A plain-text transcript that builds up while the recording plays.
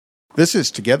This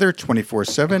is Together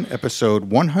 24/7,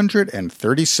 episode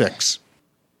 136.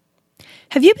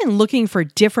 Have you been looking for a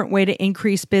different way to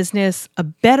increase business, a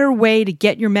better way to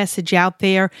get your message out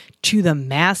there to the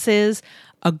masses,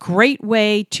 a great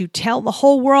way to tell the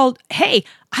whole world, hey,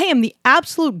 I am the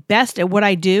absolute best at what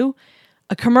I do?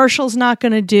 A commercial's not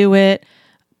going to do it.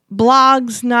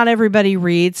 Blogs, not everybody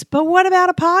reads. But what about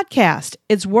a podcast?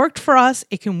 It's worked for us.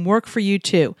 It can work for you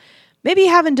too. Maybe you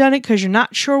haven't done it because you're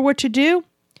not sure what to do.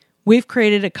 We've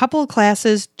created a couple of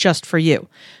classes just for you.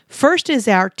 First is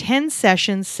our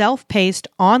 10-session self-paced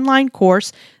online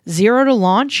course, Zero to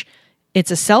Launch. It's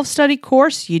a self-study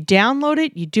course. You download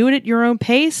it, you do it at your own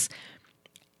pace,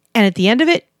 and at the end of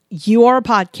it, you are a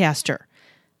podcaster.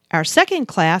 Our second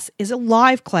class is a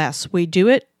live class. We do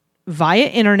it via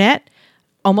internet,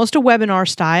 almost a webinar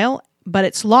style, but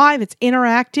it's live, it's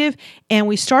interactive, and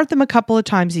we start them a couple of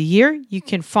times a year. You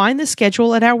can find the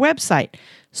schedule at our website.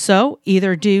 So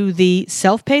either do the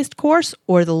self-paced course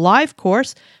or the live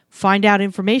course. Find out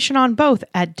information on both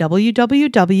at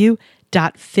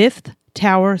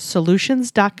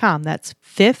www.fifthtowersolutions.com. That's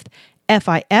fifth,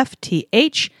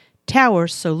 F-I-F-T-H,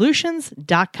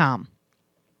 towersolutions.com.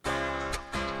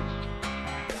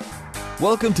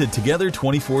 Welcome to Together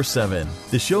 24/7,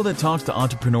 the show that talks to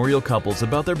entrepreneurial couples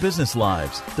about their business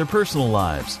lives, their personal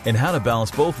lives, and how to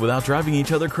balance both without driving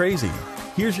each other crazy.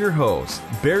 Here's your hosts,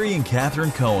 Barry and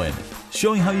Catherine Cohen,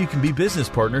 showing how you can be business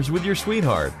partners with your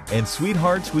sweetheart and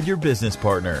sweethearts with your business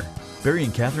partner. Barry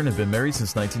and Catherine have been married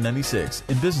since 1996,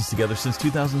 in business together since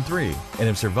 2003, and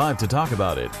have survived to talk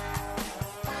about it.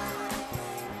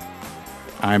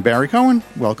 I'm Barry Cohen.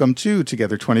 Welcome to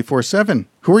Together 24/7.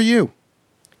 Who are you?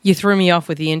 You threw me off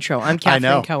with the intro. I'm Catherine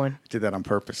I know. Cohen. I did that on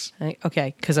purpose.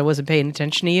 Okay, because I wasn't paying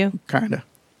attention to you? Kind of.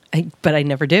 But I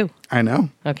never do. I know.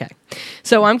 Okay.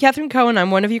 So I'm Catherine Cohen. I'm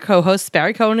one of your co-hosts.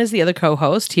 Barry Cohen is the other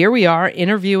co-host. Here we are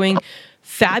interviewing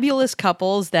fabulous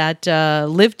couples that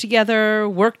live together,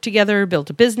 work together, built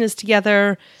a business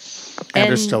together.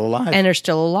 And are still alive. And are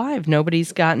still alive.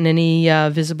 Nobody's gotten any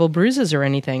visible bruises or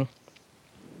anything.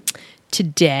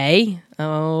 Today,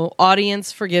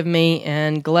 audience, forgive me,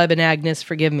 and Gleb and Agnes,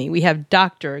 forgive me. We have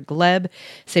Dr. Gleb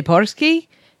Saporsky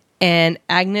and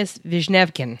Agnes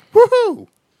Vishnevkin. Woohoo!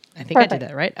 I think I did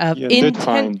that right.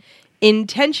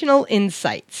 Intentional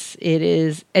Insights. It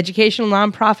is educational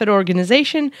nonprofit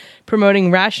organization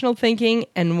promoting rational thinking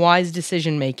and wise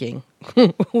decision making.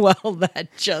 Well, that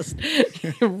just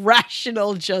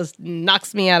rational just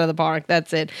knocks me out of the park.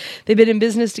 That's it. They've been in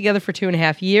business together for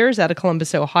 2.5 years out of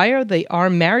Columbus, Ohio. They are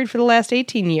married for the last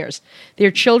 18 years.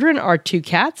 Their children are 2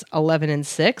 cats, 11 and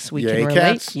 6. We can relate.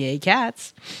 Cats. Yay,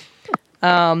 cats.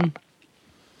 So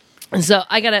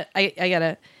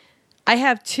I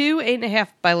have 2 8.5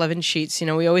 by 11 sheets. You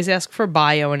know, we always ask for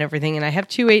bio and everything, and I have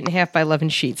 2 8.5 by 11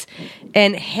 sheets.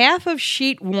 And half of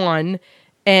sheet 1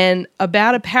 and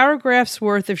about a paragraph's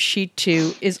worth of sheet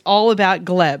 2 is all about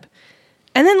Gleb.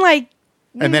 And then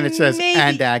and then it says, maybe,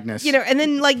 and Agnes. You know, and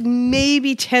then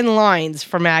maybe 10 lines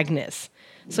from Agnes.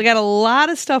 So I got a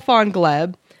lot of stuff on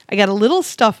Gleb. I got a little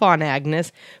stuff on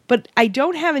Agnes, but I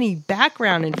don't have any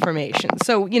background information.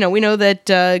 So, you know, we know that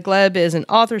Gleb is an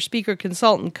author, speaker,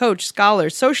 consultant, coach, scholar,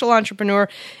 social entrepreneur,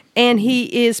 and he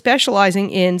is specializing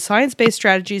in science-based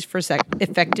strategies for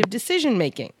effective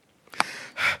decision-making.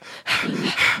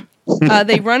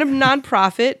 They run a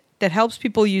nonprofit that helps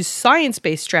people use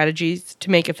science-based strategies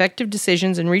to make effective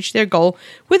decisions and reach their goal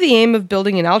with the aim of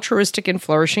building an altruistic and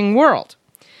flourishing world.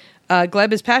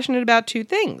 Gleb is passionate about 2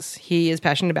 things. He is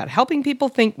passionate about helping people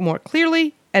think more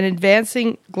clearly and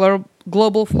advancing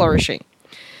global flourishing.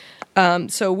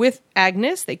 So with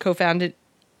Agnes, they co-founded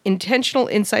Intentional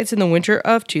Insights in the winter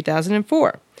of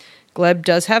 2004. Gleb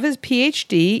does have his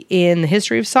PhD in the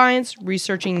history of science,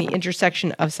 researching the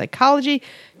intersection of psychology,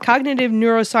 cognitive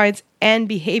neuroscience, and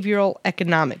behavioral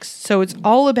economics. So it's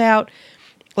all about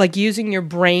using your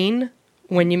brain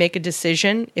when you make a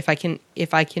decision. If I can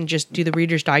just do the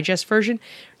Reader's Digest version,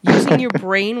 using your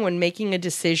brain when making a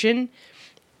decision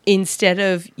instead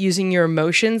of using your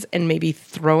emotions and maybe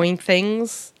throwing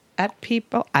things at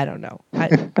people. I don't know.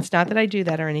 It's not that I do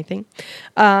that or anything.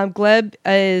 Gleb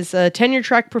is a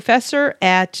tenure-track professor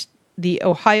at the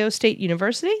Ohio State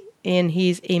University, and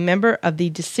he's a member of the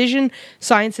Decision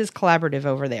Sciences Collaborative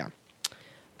over there.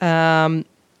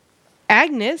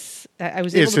 Agnes, I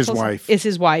was able is to his wife. Is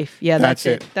his wife? Yeah, that's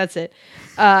it. That's it.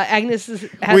 Agnes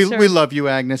we love you,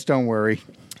 Agnes. Don't worry.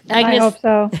 Agnes I hope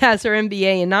so. has her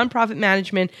MBA in nonprofit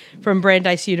management from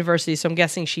Brandeis University, so I'm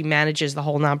guessing she manages the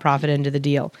whole nonprofit end of the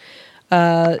deal.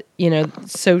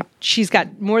 So she's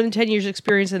got more than 10 years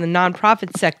experience in the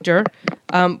nonprofit sector,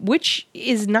 which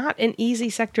is not an easy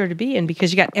sector to be in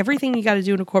because you got everything you got to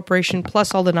do in a corporation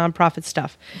plus all the nonprofit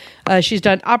stuff. She's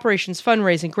done operations,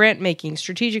 fundraising, grant making,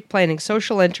 strategic planning,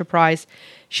 social enterprise.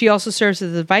 She also serves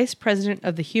as the vice president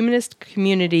of the Humanist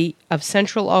Community of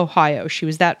Central Ohio. She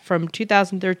was that from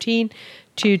 2013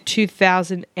 to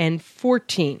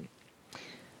 2014.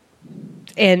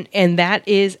 And that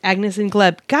is Agnes and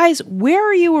Gleb. Guys, where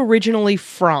are you originally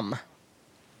from?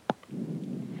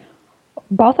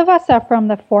 Both of us are from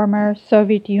the former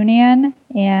Soviet Union,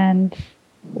 and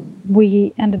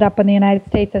we ended up in the United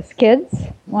States as kids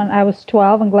when I was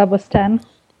 12 and Gleb was 10.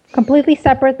 Completely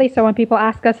separately, so when people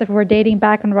ask us if we're dating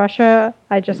back in Russia,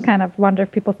 I just kind of wonder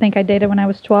if people think I dated when I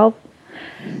was 12.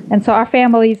 And so our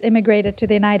families immigrated to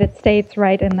the United States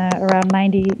right in around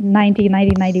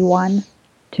 1991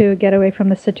 to get away from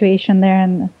the situation there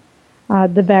and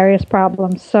the various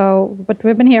problems. So, but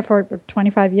we've been here for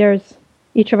 25 years,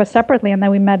 each of us separately, and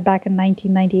then we met back in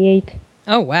 1998.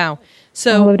 Oh, wow.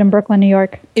 So we lived in Brooklyn, New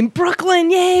York. In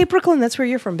Brooklyn, yay, Brooklyn. That's where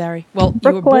you're from, Barry. Well,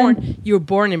 you were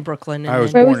born in Brooklyn. I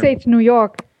was But born we say it's New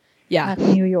York. Yeah. Not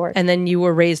New York. And then you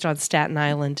were raised on Staten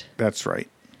Island. That's right.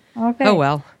 Okay. Oh,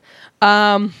 well.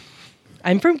 I'm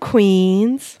from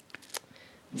Queens.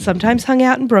 Sometimes hung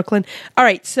out in Brooklyn. All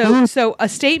right, so a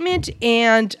statement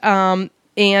and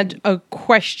a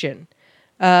question.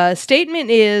 Statement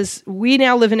is, we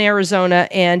now live in Arizona,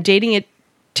 and dating at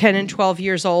 10 and 12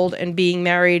 years old and being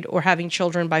married or having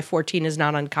children by 14 is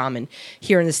not uncommon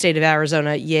here in the state of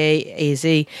Arizona. Yay, AZ.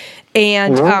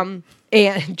 And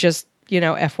just,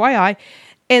 FYI.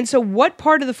 And so what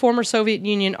part of the former Soviet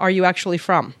Union are you actually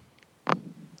from?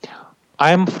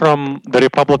 I'm from the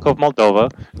Republic of Moldova,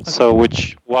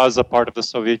 which was a part of the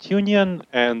Soviet Union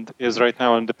and is right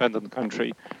now an independent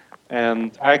country.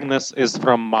 And Agnes is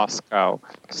from Moscow,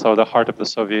 so the heart of the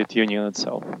Soviet Union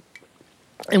itself.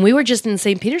 And we were just in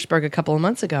St. Petersburg a couple of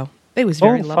months ago. It was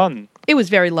very lovely. Fun. It was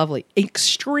very lovely.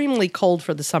 Extremely cold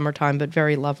for the summertime, but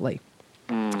very lovely.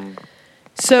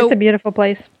 So it's a beautiful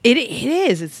place. It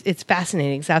is. It's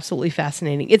fascinating. It's absolutely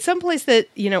fascinating. It's someplace that,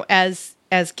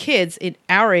 as kids in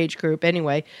our age group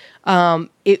anyway,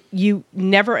 you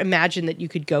never imagined that you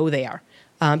could go there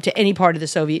to any part of the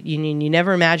Soviet Union. You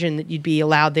never imagined that you'd be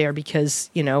allowed there because,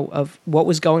 of what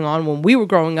was going on when we were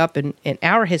growing up in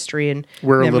our history. And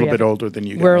we're a little bit older than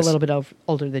you guys. We're a little bit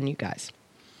older than you guys.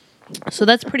 So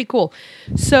that's pretty cool.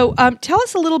 So tell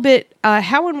us a little bit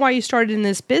how and why you started in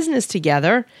this business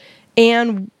together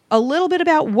and a little bit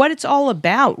about what it's all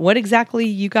about, what exactly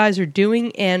you guys are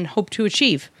doing and hope to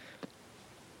achieve.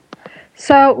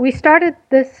 So we started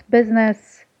this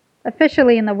business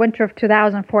officially in the winter of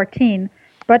 2014,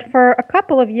 but for a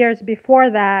couple of years before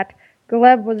that,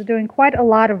 Gleb was doing quite a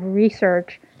lot of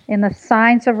research in the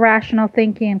science of rational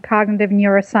thinking and cognitive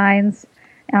neuroscience,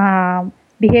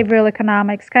 behavioral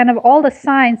economics, kind of all the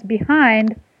science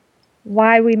behind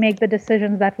why we make the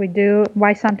decisions that we do,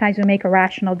 why sometimes we make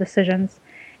irrational decisions.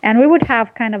 And we would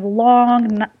have kind of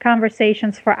long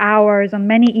conversations for hours on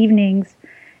many evenings,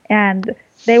 and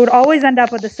they would always end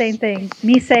up with the same thing.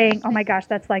 Me saying, oh my gosh,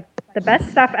 that's like the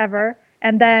best stuff ever.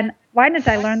 And then, why didn't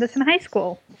I learn this in high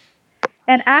school?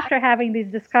 And after having these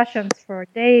discussions for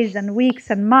days and weeks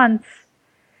and months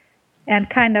and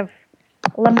kind of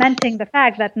lamenting the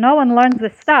fact that no one learns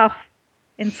this stuff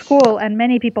in school and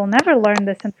many people never learn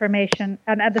this information,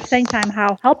 and at the same time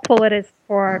how helpful it is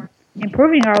for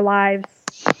improving our lives,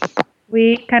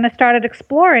 we kind of started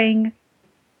exploring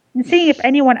and seeing if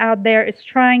anyone out there is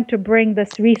trying to bring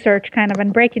this research kind of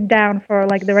and break it down for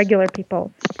like the regular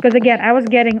people. Because again, I was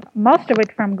getting most of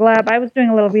it from Gleb. I was doing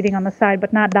a little reading on the side,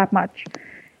 but not that much.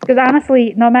 Because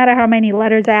honestly, no matter how many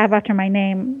letters I have after my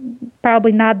name,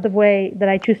 probably not the way that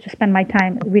I choose to spend my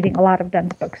time reading a lot of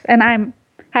dense books. And I'm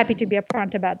happy to be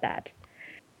upfront about that.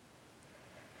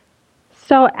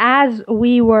 So as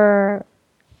we were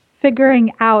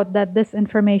figuring out that this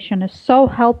information is so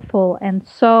helpful and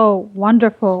so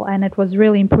wonderful, and it was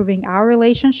really improving our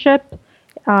relationship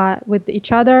with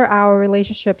each other, our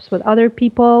relationships with other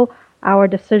people, our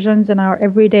decisions in our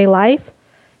everyday life.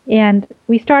 And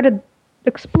we started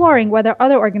exploring whether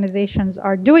other organizations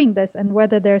are doing this and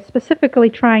whether they're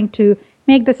specifically trying to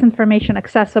make this information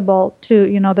accessible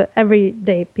to, the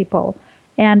everyday people.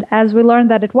 And as we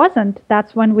learned that it wasn't,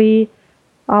 that's when we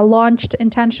launched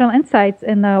Intentional Insights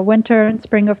in the winter and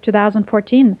spring of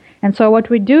 2014. And so what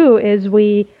we do is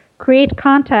we create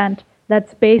content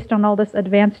that's based on all this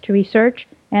advanced research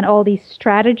and all these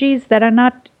strategies that are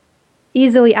not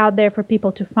easily out there for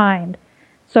people to find.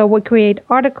 So we create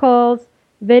articles,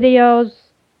 videos,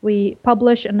 we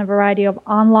publish in a variety of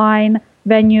online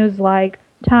venues like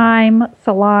Time,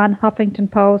 Salon, Huffington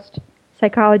Post,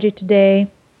 Psychology Today,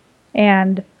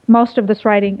 and most of this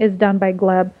writing is done by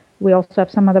Gleb. We also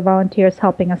have some other volunteers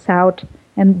helping us out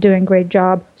and doing a great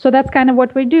job. So that's kind of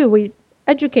what we do. We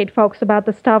educate folks about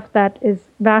the stuff that is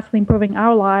vastly improving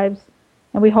our lives,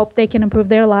 and we hope they can improve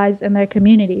their lives and their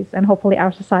communities, and hopefully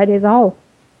our society as a whole.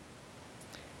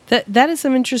 That is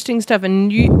some interesting stuff.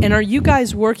 And are you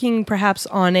guys working perhaps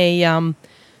on a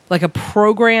like a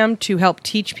program to help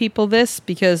teach people this?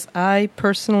 Because I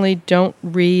personally don't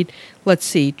read. Let's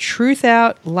see, Truth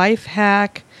Out, Life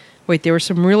Hack. Wait, there were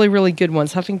some really, really good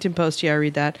ones. Huffington Post, yeah, I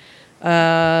read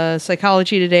that.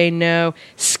 Psychology Today, no.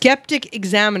 Skeptic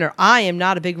Examiner. I am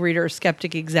not a big reader of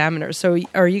Skeptic Examiner. So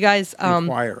are you guys...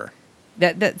 Inquirer.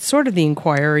 That's sort of the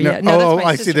Inquirer, yeah. No,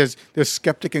 I see. There's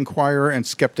Skeptic Inquirer and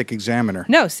Skeptic Examiner.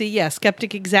 No, see, yeah,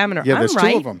 Skeptic Examiner. Yeah, there's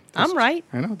two of them. I'm right.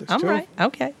 I know, there's I'm two. right.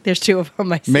 Okay, there's two of them.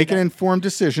 Make an informed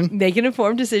decision. Make an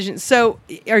informed decision. So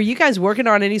are you guys working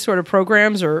on any sort of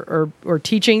programs or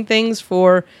teaching things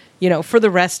for the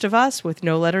rest of us with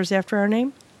no letters after our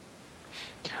name?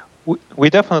 We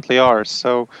definitely are.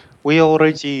 So we're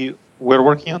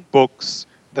working on books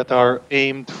that are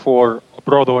aimed for a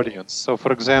broad audience. So,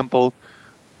 for example,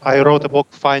 I wrote a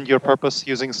book, Find Your Purpose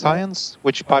Using Science,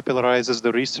 which popularizes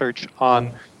the research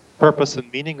on purpose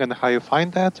and meaning and how you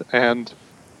find that, and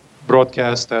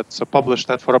broadcast that, so publish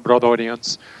that for a broad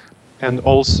audience. And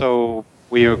also,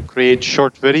 we create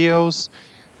short videos.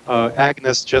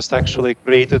 Agnes just actually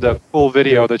created a cool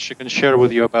video that she can share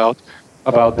with you about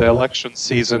the election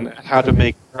season and how to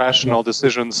make rational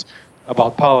decisions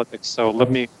about politics. So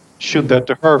let me shoot that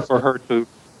to her for her to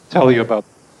tell you about.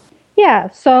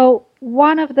 Yeah, so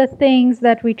one of the things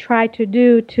that we try to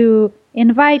do to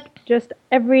invite just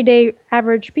everyday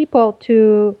average people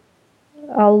to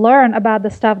learn about the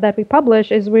stuff that we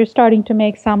publish is we're starting to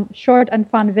make some short and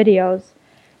fun videos.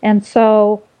 And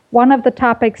so one of the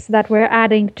topics that we're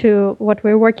adding to what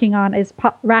we're working on is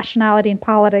rationality in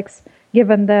politics,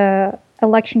 given the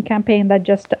election campaign that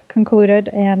just concluded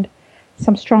and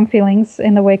some strong feelings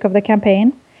in the wake of the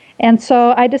campaign. And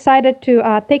so I decided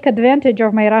to take advantage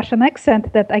of my Russian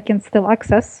accent that I can still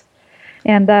access.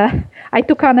 And I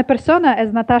took on a persona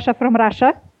as Natasha from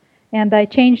Russia. And I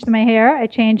changed my hair.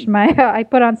 I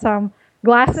put on some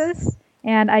glasses.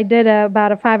 And I did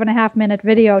about a 5.5-minute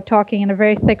video talking in a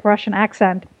very thick Russian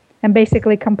accent and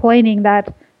basically complaining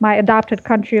that my adopted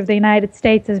country of the United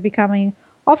States is becoming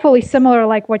awfully similar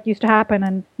like what used to happen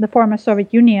in the former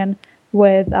Soviet Union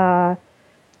with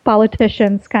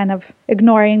politicians kind of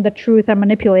ignoring the truth and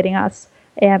manipulating us,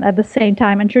 and at the same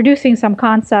time introducing some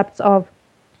concepts of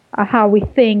how we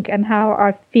think and how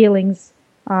our feelings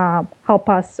help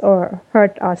us or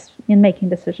hurt us in making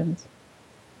decisions.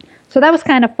 So that was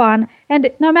kind of fun.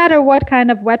 And no matter what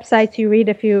kind of websites you read,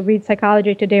 if you read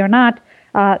Psychology Today or not,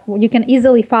 you can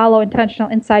easily follow Intentional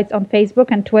Insights on Facebook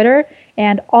and Twitter,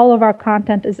 and all of our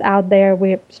content is out there.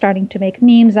 We're starting to make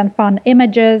memes and fun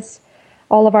images,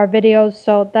 all of our videos,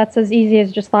 so that's as easy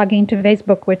as just logging into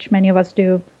Facebook, which many of us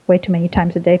do way too many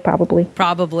times a day, probably.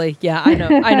 Probably, yeah,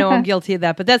 I know I'm guilty of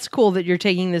that, but that's cool that you're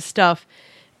taking this stuff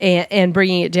and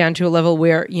bringing it down to a level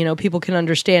where, people can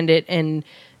understand it, and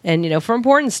for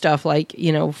important stuff like,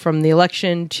 from the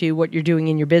election to what you're doing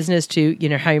in your business to,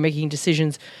 how you're making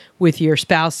decisions with your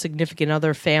spouse, significant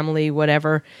other, family,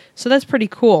 whatever. So that's pretty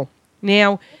cool.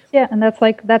 Now, yeah, and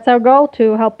that's our goal,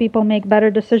 to help people make better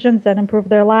decisions and improve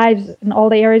their lives in all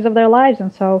the areas of their lives.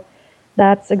 And so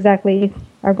that's exactly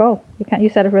our goal. You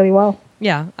said it really well.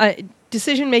 Yeah.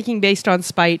 Decision-making based on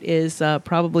spite is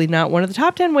probably not one of the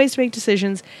top 10 ways to make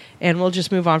decisions, and we'll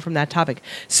just move on from that topic.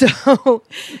 So,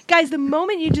 guys, the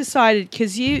moment you decided,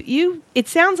 because it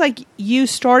sounds like you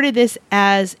started this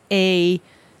as a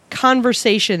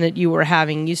conversation that you were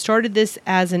having. You started this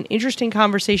as an interesting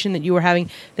conversation that you were having,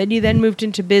 that you then moved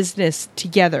into business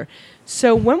together.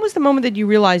 So when was the moment that you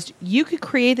realized you could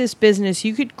create this business,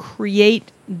 you could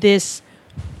create this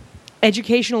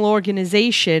educational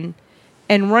organization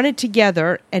and run it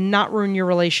together and not ruin your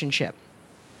relationship?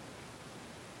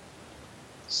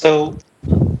 So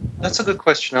that's a good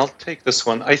question. I'll take this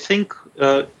one. I think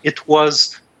it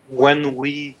was when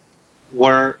we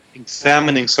were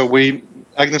examining,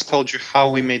 Agnes told you how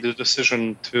we made the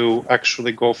decision to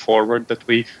actually go forward, that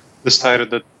we decided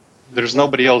that there's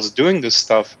nobody else doing this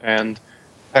stuff, and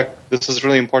heck, this is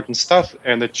really important stuff,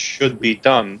 and it should be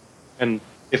done. And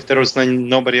if there was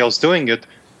nobody else doing it,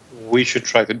 we should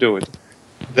try to do it.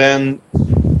 Then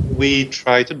we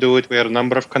tried to do it. We had a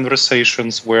number of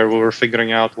conversations where we were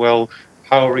figuring out, well,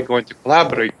 how are we going to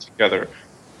collaborate together?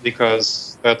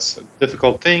 Because that's a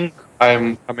difficult thing.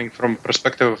 I'm coming from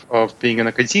perspective of being in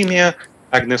academia,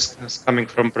 Agnes is coming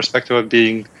from perspective of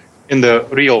being in the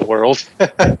real world.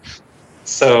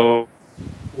 So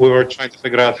we were trying to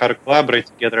figure out how to collaborate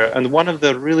together. And one of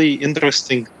the really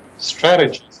interesting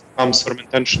strategies comes from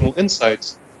Intentional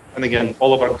Insights. And again,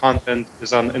 all of our content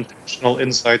is on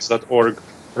intentionalinsights.org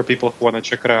for people who want to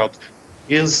check it out,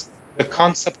 is the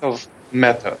concept of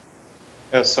meta.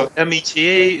 So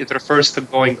META, it refers to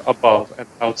going above and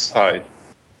outside.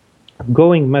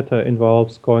 Going meta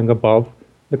involves going above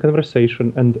the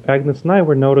conversation, and Agnes and I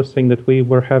were noticing that we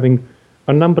were having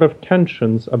a number of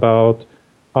tensions about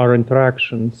our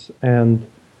interactions, and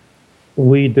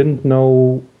we didn't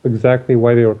know exactly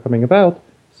why they were coming about,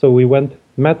 so we went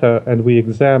meta and we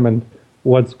examined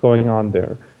what's going on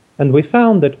there. And we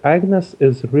found that Agnes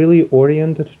is really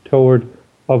oriented toward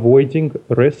avoiding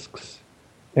risks,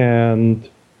 and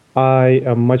I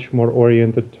am much more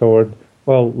oriented toward,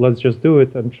 well, let's just do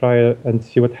it and try it and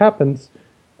see what happens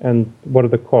and what are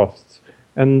the costs.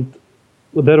 And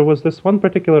there was this one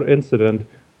particular incident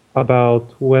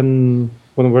about when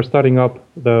we're starting up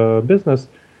the business,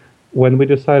 when we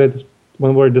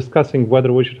were discussing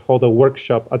whether we should hold a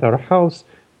workshop at our house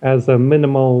as a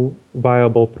minimal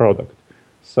viable product,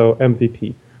 so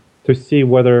MVP, to see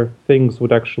whether things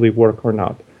would actually work or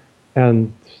not.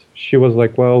 And she was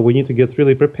like, well, we need to get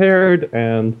really prepared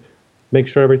and make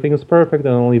sure everything is perfect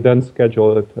and only then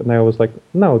schedule it. And I was like,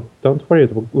 no, don't worry.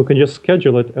 We can just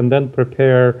schedule it and then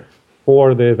prepare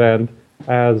for the event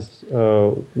as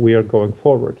we are going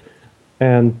forward.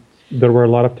 And there were a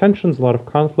lot of tensions, a lot of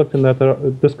conflict in that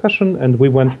discussion, and we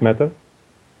went meta.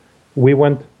 We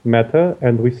went meta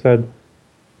and we said,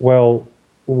 well,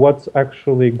 what's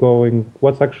actually going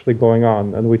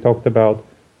on? And we talked about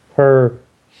her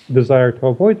desire to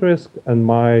avoid risk and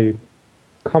my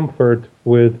comfort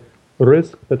with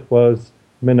risk that was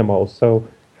minimal. So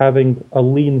having a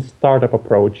lean startup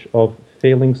approach of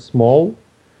failing small,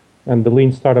 and the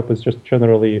lean startup is just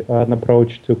generally an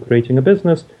approach to creating a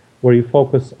business where you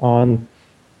focus on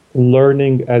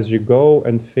learning as you go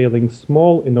and failing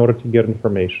small in order to get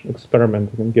information,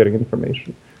 experimenting and getting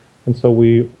information. And so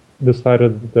we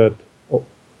decided that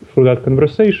through that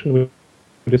conversation, we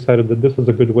decided that this was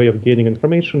a good way of gaining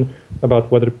information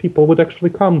about whether people would actually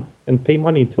come and pay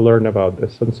money to learn about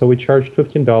this. And so we charged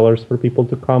 $15 for people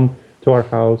to come to our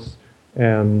house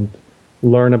and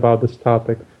learn about this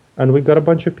topic. And we got a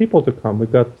bunch of people to come. We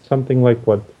got something like,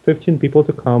 15 people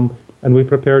to come, and we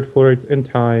prepared for it in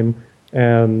time,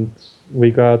 and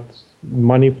we got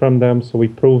money from them, so we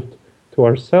proved to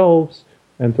ourselves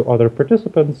and to other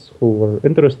participants who were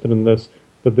interested in this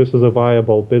that this is a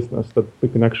viable business, that we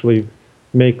can actually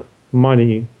make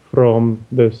money from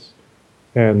this,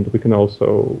 and we can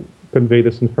also convey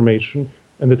this information.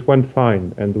 And it went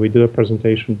fine, and we did a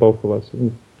presentation, both of us,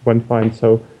 and it went fine.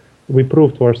 So we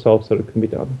proved to ourselves that it can be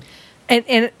done.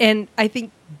 And I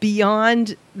think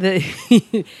beyond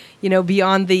the,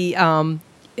 beyond the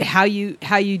how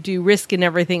you do risk and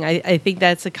everything, I think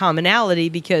that's a commonality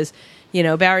because,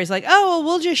 Barry's like, oh, well,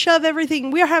 we'll just shove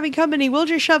everything. We're having company. We'll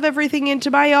just shove everything into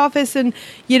my office and,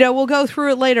 we'll go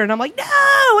through it later. And I'm like,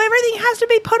 no, everything has to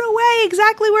be put away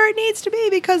exactly where it needs to be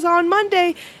because on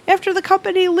Monday, after the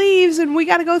company leaves and we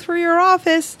got to go through your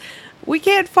office, we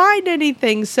can't find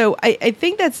anything. So I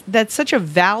think that's such a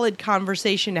valid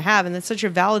conversation to have, and that's such a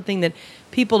valid thing that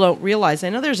people don't realize. I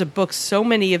know there's a book so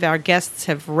many of our guests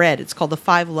have read. It's called The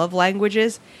 5 Love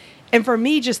Languages. And for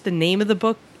me, just the name of the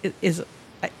book is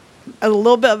a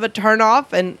little bit of a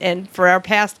turnoff. And for our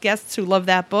past guests who love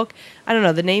that book, I don't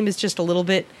know, the name is just a little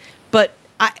bit. But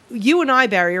you and I,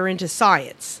 Barry, are into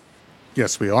science.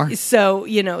 Yes, we are. So,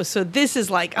 so this is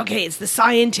like, okay, it's the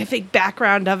scientific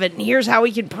background of it, and here's how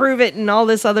we can prove it and all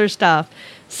this other stuff.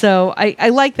 So I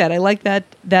like that. I like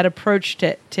that approach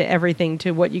to everything,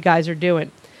 to what you guys are doing.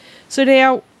 So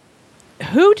now,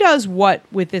 who does what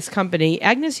with this company?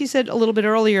 Agnes, you said a little bit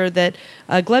earlier that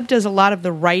Gleb does a lot of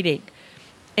the writing,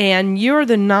 and you're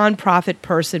the nonprofit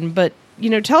person, but,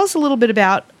 tell us a little bit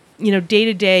about,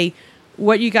 day-to-day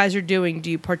what you guys are doing.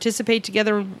 Do you participate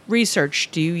together in research?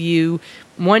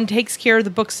 One takes care of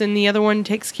the books and the other one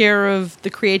takes care of the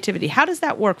creativity? How does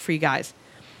that work for you guys?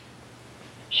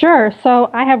 Sure.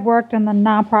 So I have worked in the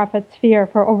nonprofit sphere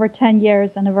for over 10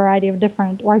 years in a variety of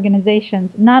different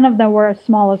organizations. None of them were as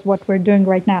small as what we're doing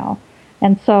right now.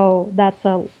 And so that's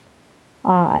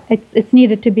it's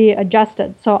needed to be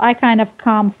adjusted. So I kind of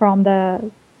come from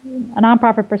a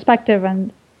nonprofit perspective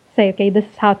and say, okay, this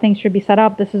is how things should be set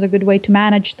up. This is a good way to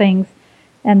manage things.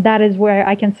 And that is where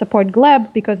I can support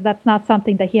Gleb, because that's not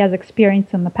something that he has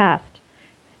experienced in the past.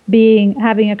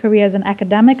 Having a career as an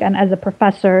academic and as a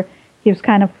professor, he was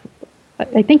kind of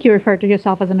I think you refer to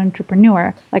yourself as an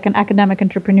entrepreneur, like an academic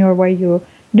entrepreneur, where you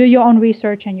do your own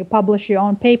research and you publish your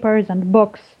own papers and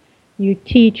books, you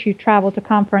teach, you travel to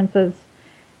conferences.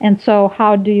 And so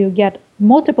how do you get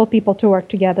multiple people to work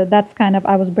together? That's kind of,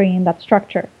 I was bringing that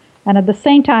structure. And at the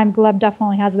same time, Gleb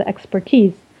definitely has the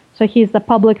expertise. So he's the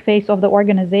public face of the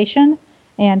organization,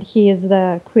 and he is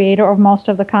the creator of most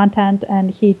of the content,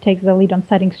 and he takes the lead on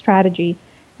setting strategy.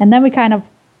 And then we kind of,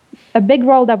 a big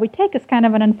role that we take is kind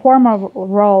of an informal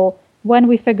role when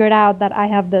we figured out that I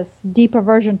have this deep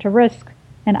aversion to risk,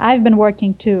 and I've been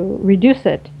working to reduce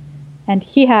it. And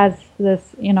he has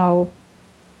this,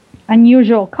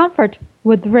 unusual comfort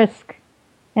with risk.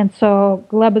 And so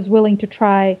Gleb is willing to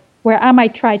try, where I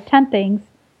might try 10 things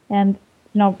and,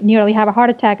 nearly have a heart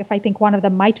attack if I think one of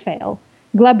them might fail.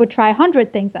 Gleb would try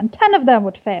 100 things and 10 of them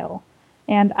would fail.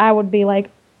 And I would be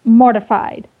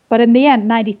mortified. But in the end,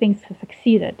 90 things have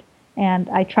succeeded. And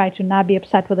I try to not be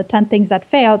upset with the 10 things that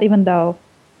failed, even though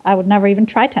I would never even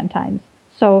try 10 times.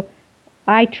 So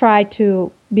I try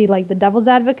to be like the devil's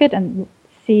advocate and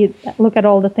look at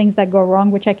all the things that go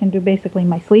wrong, which I can do basically in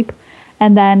my sleep.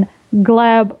 And then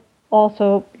Gleb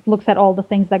also looks at all the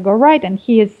things that go right, and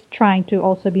he is trying to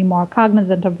also be more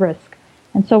cognizant of risk.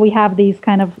 And so we have these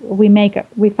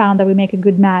we found that we make a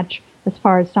good match as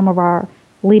far as some of our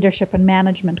leadership and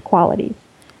management qualities.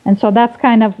 And so that's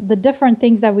kind of the different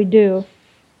things that we do.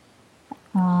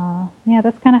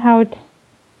 That's kind of how it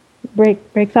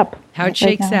breaks up. How it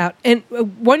shakes out. And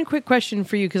one quick question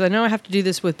for you, because I know I have to do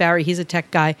this with Barry. He's a tech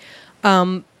guy.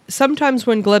 Sometimes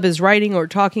when Gleb is writing or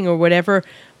talking or whatever,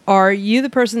 are you the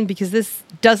person, because this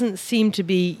doesn't seem to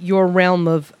be your realm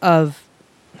of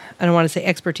I don't want to say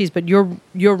expertise, but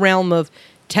your realm of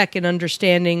tech and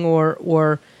understanding,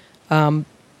 or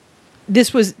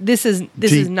this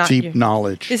is not deep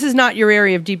knowledge. This is not your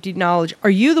area of deep knowledge. Are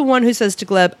you the one who says to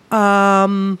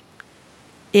Gleb,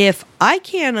 if I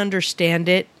can't understand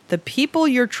it, the people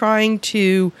you're trying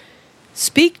to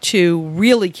speak to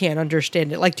really can't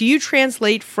understand it? Do you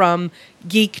translate from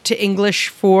geek to English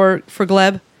for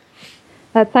Gleb?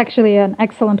 That's actually an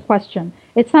excellent question.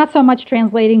 It's not so much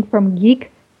translating from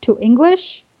geek to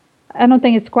English. I don't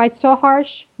think it's quite so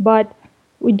harsh, but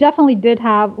we definitely did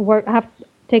have to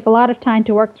take a lot of time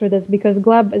to work through this, because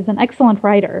Gleb is an excellent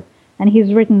writer, and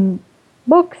he's written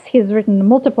books, he's written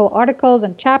multiple articles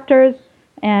and chapters,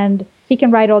 and he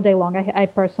can write all day long. I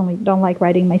personally don't like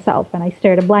writing myself, and I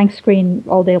stare at a blank screen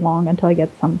all day long until I get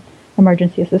some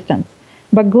emergency assistance.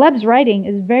 But Gleb's writing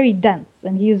is very dense,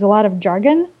 and he uses a lot of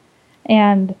jargon,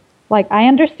 and I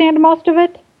understand most of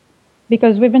it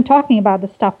because we've been talking about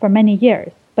this stuff for many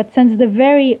years. But since the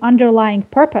very underlying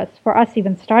purpose for us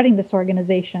even starting this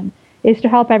organization is to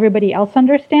help everybody else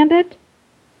understand it,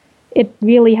 it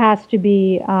really has to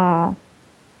be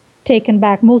taken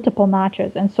back multiple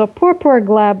notches. And so poor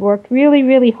Gleb worked really,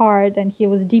 really hard, and he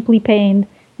was deeply pained,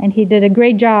 and he did a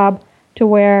great job to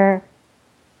where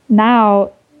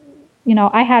now,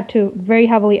 I had to very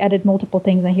heavily edit multiple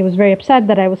things, and he was very upset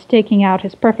that I was taking out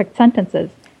his perfect sentences.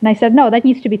 And I said, no, that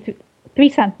needs to be 3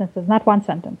 sentences, not 1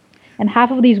 sentence. And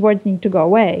half of these words need to go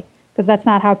away, because that's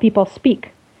not how people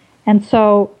speak. And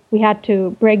so we had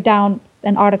to break down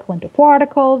an article into 4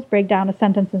 articles, break down a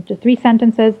sentence into 3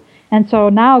 sentences. And so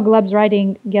now Gleb's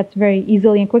writing gets very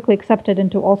easily and quickly accepted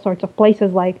into all sorts of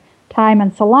places like Time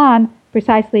and Salon,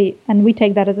 precisely, and we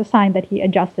take that as a sign that he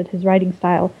adjusted his writing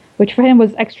style, which for him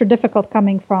was extra difficult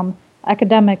coming from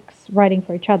academics writing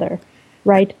for each other,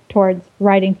 right, towards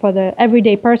writing for the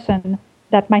everyday person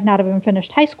that might not have even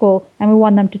finished high school, and we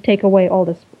want them to take away all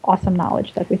this awesome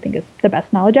knowledge that we think is the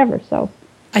best knowledge ever. So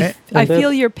I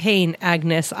feel your pain,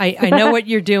 Agnes. I know what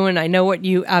you're doing. I know what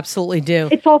you absolutely do.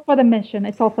 It's all for the mission.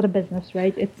 It's all for the business,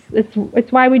 right?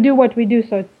 It's why we do what we do.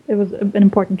 So it was an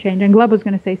important change. And Gleb was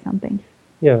going to say something.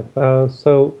 Yeah.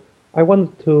 So I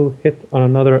wanted to hit on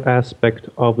another aspect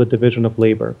of the division of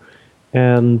labor,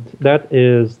 and that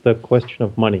is the question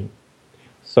of money.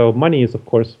 So money is, of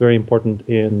course, very important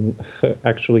in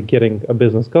actually getting a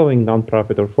business going,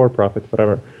 nonprofit or for-profit,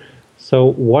 whatever. So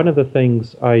one of the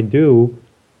things I do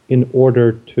in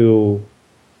order to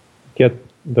get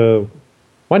the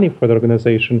money for the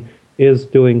organization is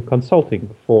doing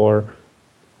consulting for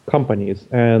companies,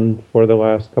 and for the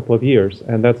last couple of years.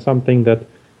 And that's something that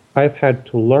I've had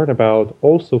to learn about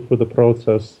also through the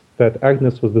process that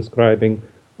Agnes was describing,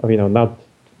 of, not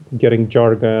getting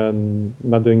jargon,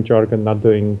 not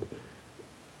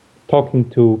talking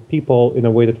to people in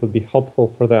a way that would be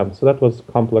helpful for them. So that was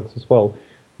complex as well.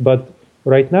 But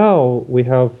right now we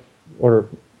have,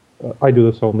 I do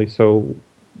this only, so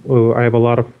I have a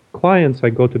lot of clients. I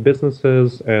go to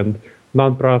businesses and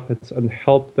nonprofits and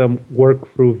help them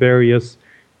work through various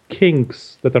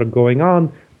kinks that are going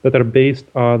on that are based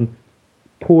on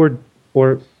poor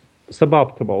or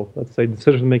suboptimal, let's say,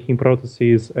 decision-making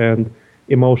processes and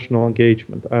emotional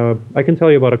engagement. I can tell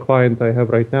you about a client I have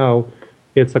right now.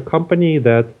 It's a company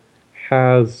that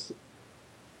has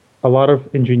a lot of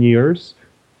engineers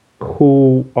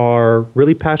who are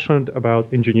really passionate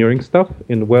about engineering stuff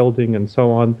in welding and so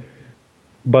on,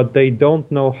 but they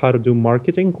don't know how to do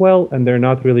marketing well, and they're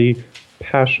not really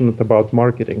passionate about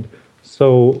marketing.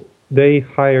 So they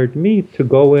hired me to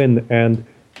go in and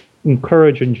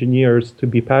encourage engineers to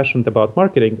be passionate about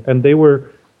marketing. And they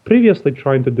were previously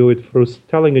trying to do it through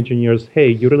telling engineers, hey,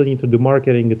 you really need to do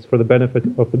marketing. It's for the benefit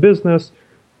of the business.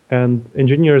 And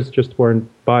engineers just weren't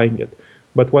buying it.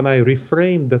 But when I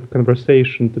reframed that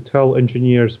conversation to tell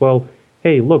engineers, well,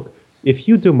 hey, look, if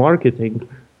you do marketing,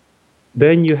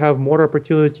 then you have more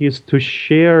opportunities to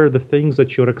share the things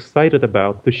that you're excited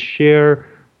about, to share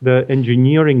the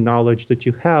engineering knowledge that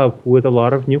you have with a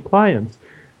lot of new clients.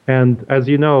 And as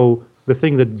you know, the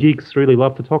thing that geeks really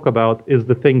love to talk about is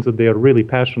the things that they are really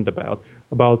passionate about,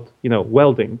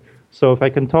 welding. So if I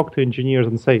can talk to engineers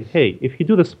and say, hey, if you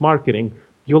do this marketing,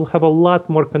 you'll have a lot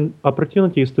more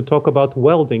opportunities to talk about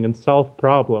welding and solve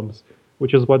problems,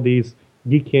 which is what these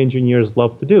geeky engineers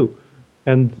love to do.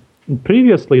 And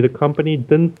previously, the company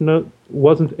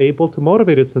wasn't able to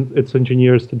motivate its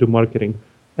engineers to do marketing.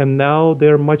 And now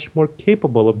they're much more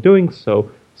capable of doing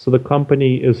so. So the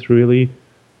company is really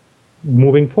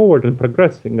moving forward and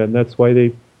progressing, and that's why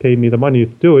they pay me the money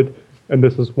to do it. And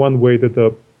this is one way that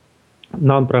the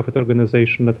nonprofit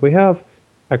organization that we have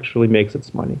actually makes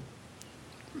its money.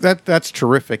 That's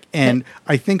terrific. And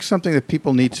I think something that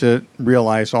people need to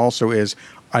realize also is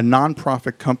a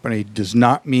nonprofit company does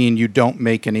not mean you don't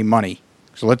make any money.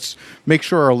 So let's make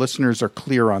sure our listeners are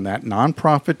clear on that.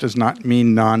 Nonprofit does not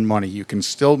mean non-money. You can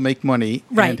still make money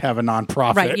and have a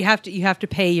nonprofit. Right. You have to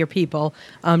pay your people.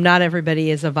 Not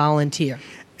everybody is a volunteer.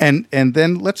 And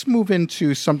then let's move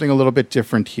into something a little bit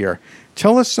different here.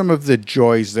 Tell us some of the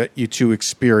joys that you two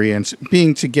experience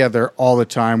being together all the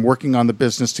time, working on the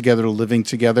business together, living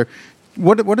together.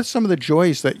 What are some of the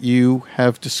joys that you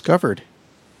have discovered?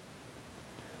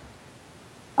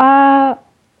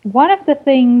 One of the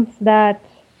things that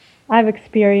I've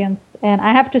experienced, and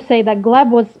I have to say that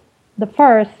Gleb was the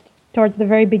first, towards the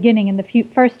very beginning, in the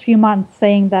first few months,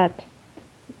 saying that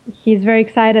he's very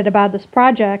excited about this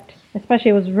project,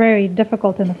 especially it was very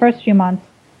difficult in the first few months,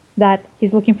 that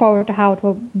he's looking forward to how it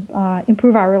will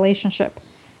improve our relationship.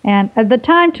 And at the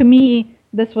time, to me,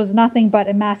 this was nothing but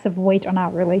a massive weight on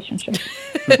our relationship.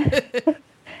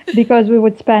 Because we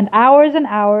would spend hours and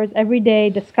hours every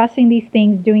day discussing these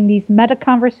things, doing these meta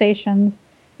conversations,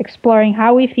 exploring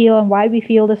how we feel and why we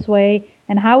feel this way,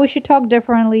 and how we should talk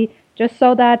differently, just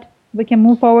so that we can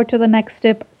move forward to the next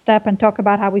step and talk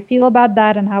about how we feel about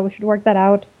that and how we should work that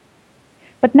out.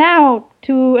 But now,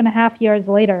 2.5 years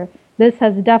later, this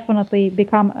has definitely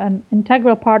become an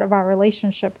integral part of our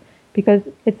relationship because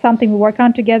it's something we work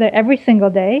on together every single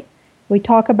day. We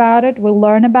talk about it, we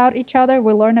learn about each other,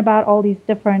 we learn about all these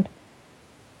different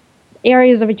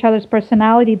areas of each other's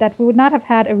personality that we would not have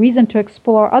had a reason to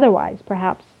explore otherwise,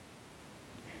 perhaps.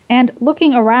 And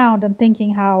looking around and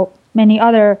thinking how many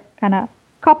other kind of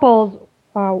couples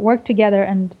work together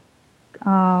and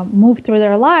move through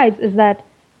their lives is that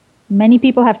many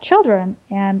people have children,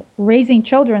 and raising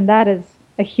children, that is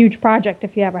a huge project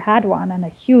if you ever had one, and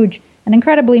an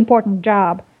incredibly important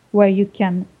job where you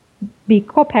can be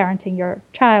co-parenting your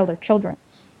child or children.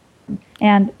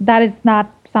 And that is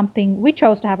not something we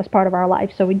chose to have as part of our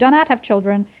life. So we do not have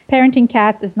children. Parenting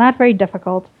cats is not very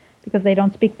difficult because they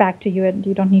don't speak back to you and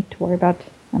you don't need to worry about,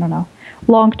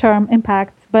 long-term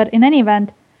impacts. But in any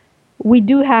event, we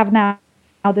do have now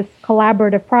this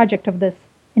collaborative project of this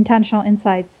Intentional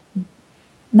Insights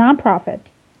nonprofit,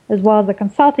 as well as the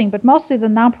consulting, but mostly the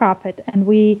nonprofit. And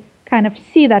we kind of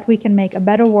see that we can make a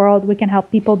better world, we can help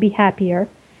people be happier,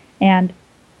 and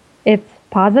it's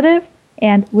positive,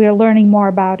 and we're learning more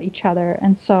about each other.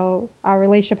 And so our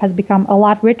relationship has become a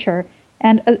lot richer.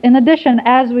 And in addition,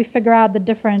 as we figure out the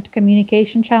different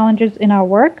communication challenges in our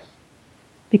work,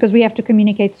 because we have to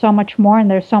communicate so much more and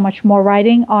there's so much more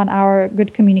writing on our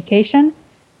good communication,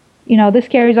 this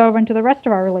carries over into the rest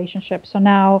of our relationship. So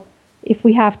now if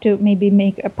we have to maybe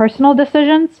make personal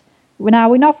decisions, now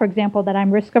we know, for example, that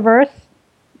I'm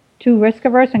too risk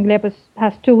averse, and Gleb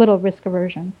has too little risk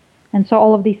aversion. And so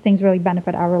all of these things really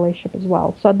benefit our relationship as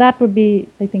well. So that would be,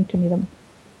 I think, to me,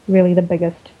 really the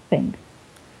biggest thing.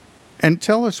 And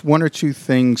tell us one or two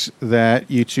things that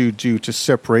you two do to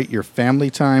separate your family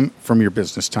time from your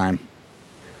business time.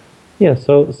 Yeah,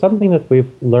 so something that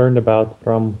we've learned about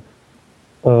from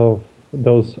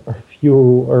those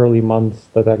few early months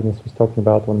that Agnes was talking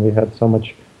about when we had so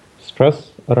much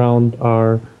stress around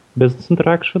our business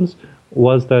interactions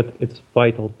was that it's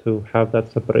vital to have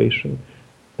that separation.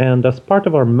 And as part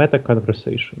of our meta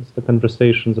conversations, the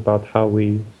conversations about how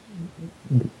we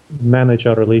manage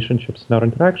our relationships and our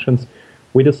interactions,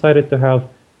 we decided to have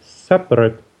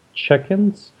separate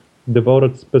check-ins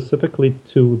devoted specifically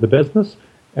to the business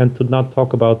and to not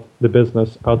talk about the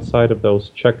business outside of those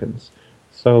check-ins.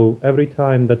 So every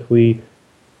time that we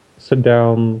sit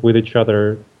down with each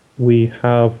other, we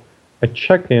have a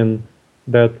check-in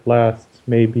that lasts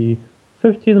maybe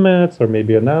 15 minutes or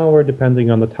maybe an hour, depending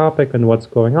on the topic and what's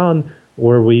going on,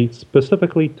 where we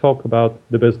specifically talk about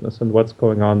the business and what's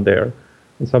going on there,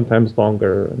 and sometimes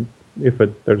longer, and if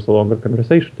there's a longer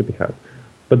conversation to be had.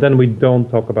 But then we don't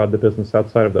talk about the business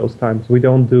outside of those times. We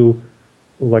don't do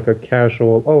like a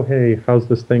casual, oh, hey, how's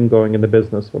this thing going in the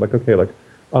business? We're like, okay, like,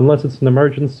 unless it's an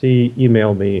emergency,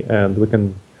 email me, and we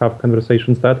can have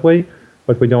conversations that way,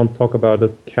 but we don't talk about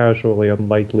it casually and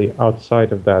lightly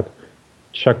outside of that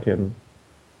check-in.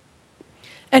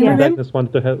 And Yeah. I just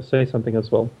wanted to say something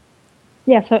as well.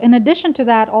 Yeah, so in addition to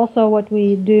that, also what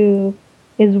we do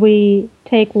is we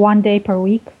take 1 day per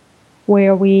week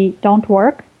where we don't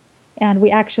work and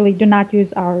we actually do not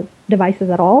use our devices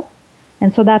at all.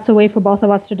 And so that's a way for both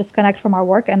of us to disconnect from our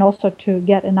work and also to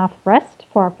get enough rest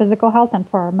for our physical health and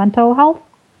for our mental health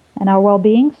and our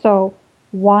well-being. So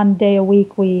 1 day a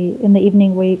week, in the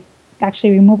evening, we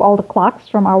actually remove all the clocks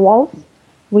from our walls.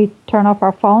 We turn off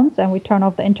our phones and we turn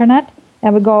off the internet,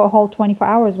 and we go a whole 24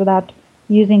 hours without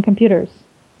using computers.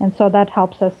 And so that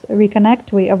helps us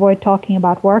reconnect. We avoid talking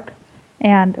about work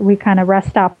and we kind of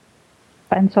rest up.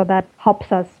 And so that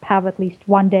helps us have at least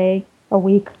 1 day a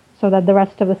week so that the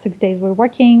rest of the 6 days we're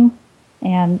working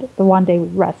and the 1 day we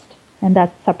rest. And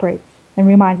that separates and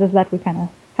reminds us that we kind of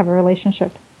have a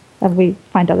relationship, that we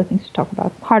find other things to talk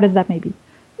about, hard as that may be.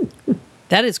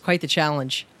 That is quite the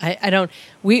challenge.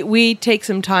 We take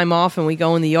some time off and we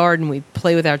go in the yard and we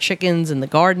play with our chickens in the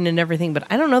garden and everything, but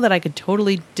I don't know that I could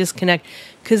totally disconnect,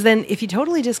 because then if you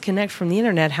totally disconnect from the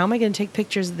internet, how am I going to take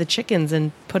pictures of the chickens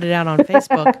and put it out on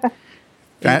Facebook?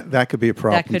 That could be a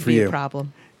problem That could for be you. a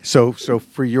problem. So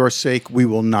for your sake, we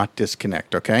will not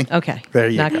disconnect, okay? Okay. There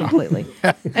you Not go. completely.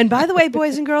 And by the way,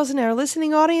 boys and girls in our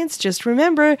listening audience, just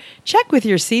remember, check with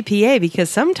your CPA, because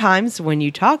sometimes when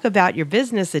you talk about your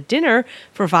business at dinner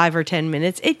for 5 or 10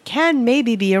 minutes, it can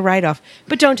maybe be a write-off.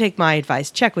 But don't take my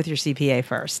advice. Check with your CPA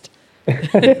first.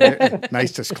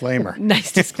 Nice disclaimer.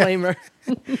 Nice disclaimer.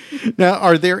 Now,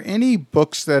 are there any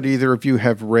books that either of you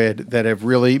have read that have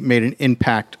really made an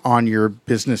impact on your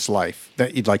business life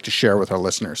that you'd like to share with our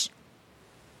listeners?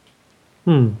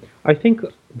 I think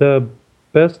the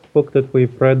best book that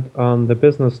we've read on the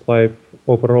business life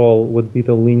overall would be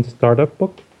the Lean Startup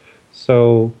book.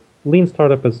 So Lean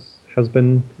Startup has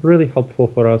been really helpful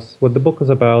for us. What the book is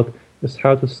about is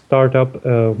how to start up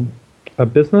a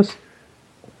business,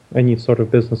 any sort of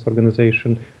business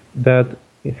organization, that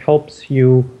helps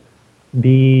you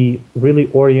be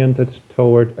really oriented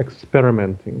toward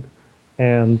experimenting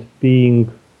and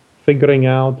figuring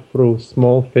out through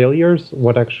small failures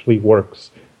what actually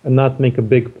works, and not make a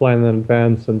big plan in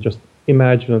advance and just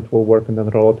imagine it will work and then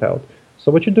roll it out. So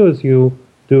what you do is you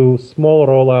do small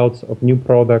rollouts of new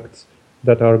products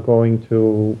that are going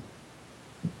to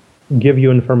give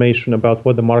you information about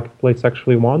what the marketplace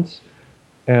actually wants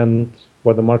and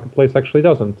what the marketplace actually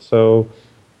doesn't. So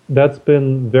that's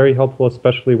been very helpful,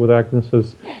 especially with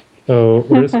Agnes's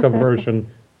risk aversion.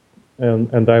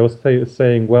 And I was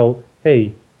saying, well,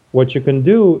 hey, what you can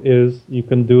do is you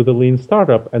can do the Lean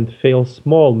Startup and fail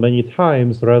small many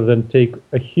times rather than take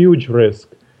a huge risk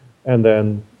and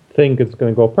then think it's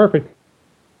going to go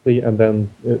perfectly, and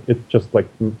then it just like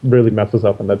really messes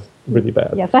up, and that's really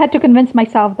bad. Yes, I had to convince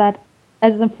myself that,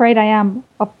 as afraid I am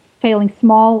of failing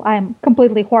small, I am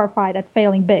completely horrified at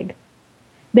failing big.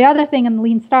 The other thing in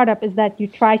Lean Startup is that you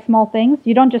try small things.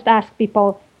 You don't just ask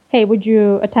people, hey, would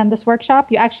you attend this workshop?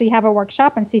 You actually have a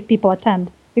workshop and see if people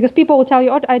attend. Because people will tell you,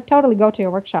 oh, I'd totally go to your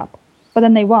workshop. But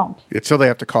then they won't. So they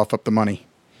have to cough up the money.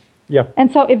 Yeah. And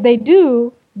so if they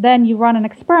do, then you run an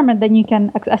experiment, then you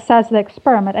can assess the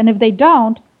experiment. And if they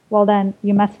don't, well, then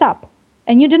you messed up.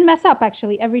 And you didn't mess up,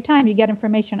 actually. Every time you get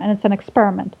information, and it's an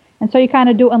experiment. And so you kind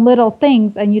of do in little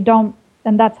things, and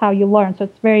and that's how you learn. So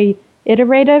it's very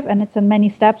iterative, and it's in many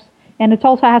steps. And it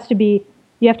also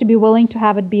you have to be willing to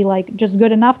have it be like just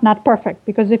good enough, not perfect.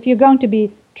 Because if you're going to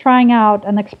be trying out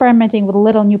and experimenting with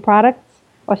little new products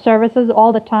or services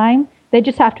all the time, they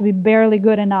just have to be barely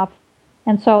good enough.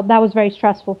 And so that was very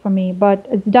stressful for me. But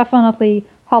it's definitely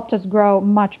helped us grow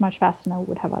much, much faster than we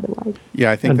would have otherwise.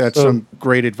 Yeah, I think that's some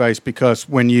great advice, because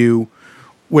when you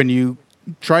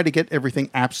try to get everything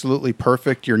absolutely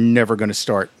perfect, you're never going to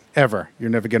start, ever. You're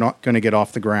never going to get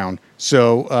off the ground.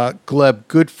 So, Gleb,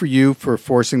 good for you for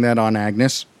forcing that on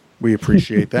Agnes. We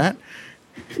appreciate that.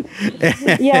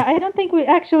 Yeah, I don't think we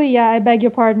actually. Yeah, I beg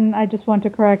your pardon. I just want to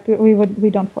correct. We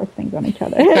don't force things on each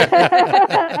other.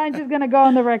 I'm just gonna go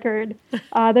on the record.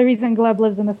 The reason Gleb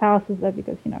lives in this house is that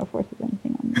because he never forces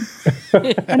anything on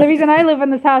me, and the reason I live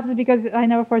in this house is because I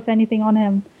never force anything on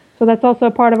him. So that's also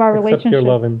a part of our relationship. Except you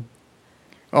love him.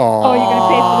 Oh, you're gonna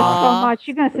pay for this so much.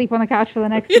 You're gonna sleep on the couch for the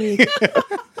next week.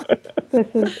 This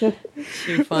is just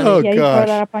too funny. Oh, yeah, you throw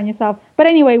that up on yourself. But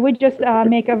anyway, we just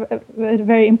make a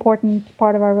very important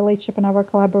part of our relationship and our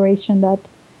collaboration that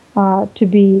to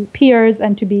be peers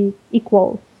and to be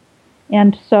equals,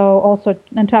 and so also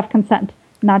and to have consent,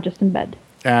 not just in bed.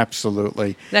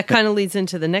 Absolutely. That kind of leads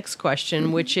into the next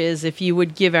question, which is, if you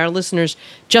would give our listeners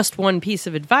just one piece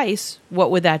of advice,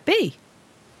 what would that be?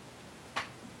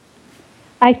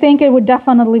 I think it would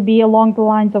definitely be along the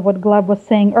lines of what Gleb was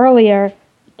saying earlier,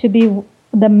 to be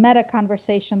the meta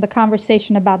conversation, the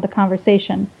conversation about the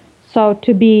conversation. So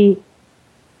to be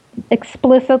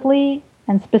explicitly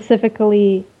and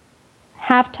specifically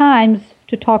have times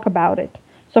to talk about it.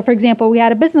 So for example, we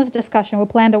had a business discussion, we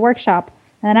planned a workshop,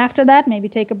 and then after that, maybe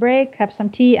take a break, have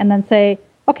some tea, and then say,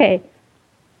 okay,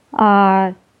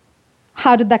 how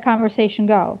did that conversation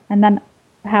go? And then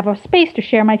have a space to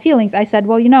share my feelings. I said,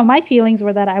 well, my feelings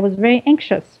were that I was very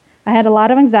anxious. I had a lot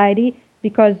of anxiety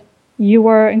because you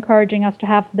were encouraging us to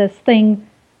have this thing,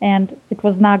 and it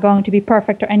was not going to be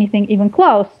perfect or anything even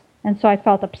close, and so I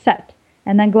felt upset.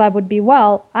 And then Gleb would be,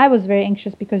 well, I was very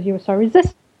anxious because you were so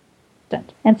resistant.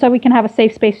 And so we can have a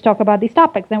safe space to talk about these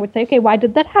topics. Then we'd say, okay, why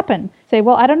did that happen? Say,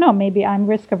 well, I don't know, maybe I'm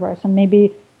risk averse, and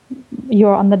maybe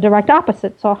you're on the direct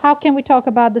opposite. So how can we talk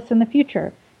about this in the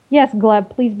future? Yes, Gleb,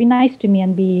 please be nice to me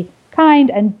and be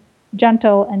kind and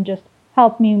gentle and just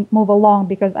help me move along,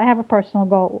 because I have a personal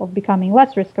goal of becoming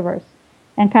less risk averse,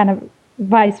 and kind of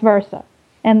vice versa.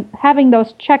 And having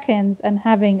those check-ins and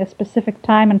having a specific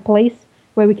time and place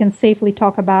where we can safely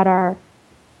talk about our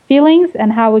feelings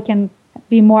and how we can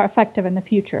be more effective in the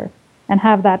future, and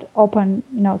have that open,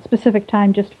 specific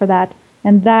time just for that.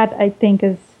 And that, I think,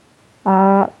 is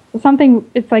something,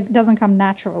 it's like doesn't come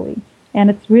naturally. And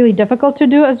it's really difficult to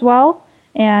do as well.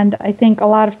 And I think a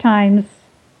lot of times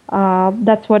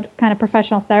that's what kind of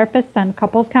professional therapists and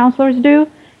couples counselors do.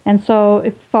 And so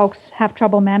if folks have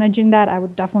trouble managing that, I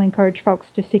would definitely encourage folks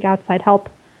to seek outside help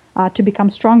to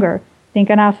become stronger. I think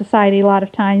in our society, a lot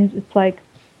of times it's like,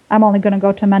 I'm only going to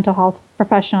go to a mental health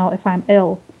professional if I'm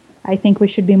ill. I think we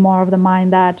should be more of the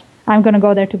mind that I'm going to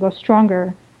go there to go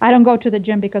stronger. I don't go to the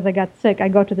gym because I got sick. I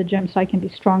go to the gym so I can be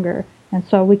stronger. And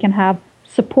so we can have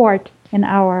support in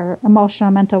our emotional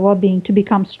and mental well-being to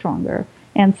become stronger.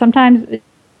 And sometimes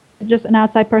just an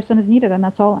outside person is needed, and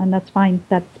that's all, and that's fine.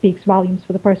 That speaks volumes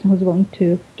for the person who's willing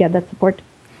to get that support.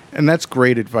 And that's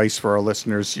great advice for our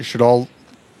listeners. You should all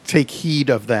take heed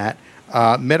of that.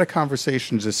 Meta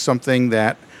Conversations is something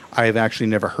that I've actually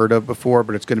never heard of before,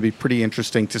 but it's going to be pretty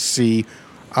interesting to see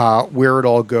where it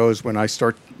all goes when I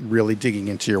start really digging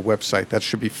into your website. That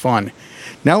should be fun.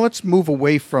 Now let's move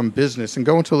away from business and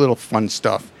go into a little fun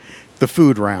stuff, the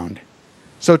food round.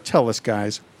 So tell us,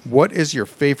 guys, what is your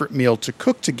favorite meal to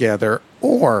cook together,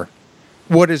 or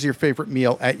what is your favorite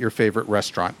meal at your favorite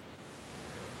restaurant?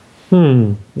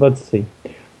 Let's see.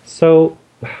 So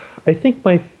I think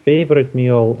my favorite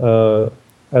meal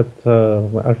at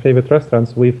our favorite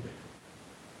restaurants, we've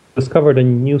discovered a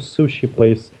new sushi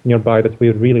place nearby that we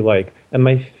really like. And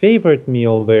my favorite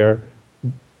meal there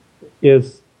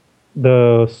is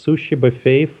the sushi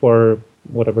buffet for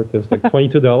whatever it is, like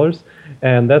 $22.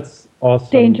 And that's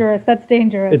awesome. Dangerous. That's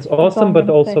dangerous. It's awesome, but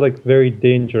also like very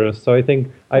dangerous. So I think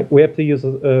we have to use,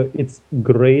 it's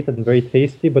great and very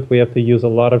tasty, but we have to use a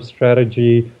lot of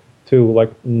strategy to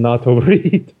like not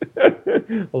overeat.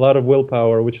 A lot of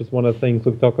willpower, which is one of the things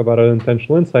we talk about at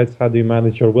Intentional Insights. How do you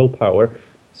manage your willpower?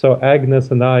 So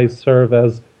Agnes and I serve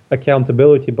as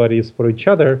accountability buddies for each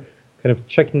other, kind of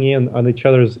checking in on each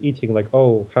other's eating, like,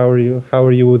 oh, how are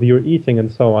you with your eating,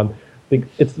 and so on.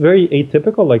 It's very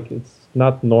atypical, like it's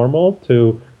not normal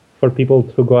for people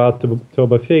to go out to a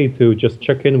buffet to just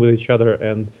check in with each other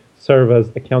and serve as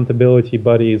accountability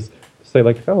buddies, to say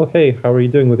like, oh, hey, how are you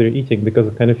doing with your eating? Because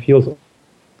it kind of feels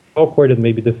awkward and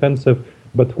maybe defensive,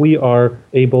 but we are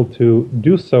able to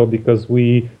do so because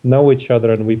we know each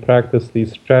other and we practice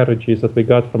these strategies that we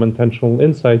got from Intentional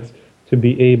Insights to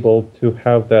be able to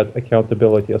have that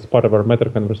accountability as part of our meta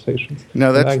conversations.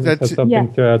 No, that's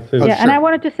something to add too. Yeah, and I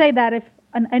wanted to say that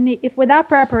and if without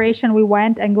preparation we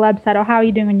went and Gleb said, "Oh, how are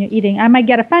you doing when you're eating?" I might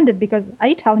get offended because, "Are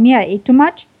you telling me I ate too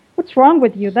much? What's wrong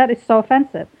with you? That is so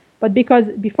offensive." But because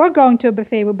before going to a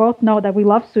buffet, we both know that we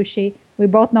love sushi. We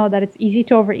both know that it's easy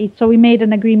to overeat. So we made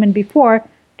an agreement before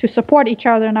to support each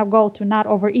other in our goal to not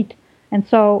overeat. And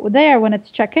so there, when it's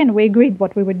check-in, we agreed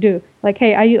what we would do. Like,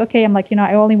 "Hey, are you okay?" I'm like,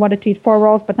 I only wanted to eat 4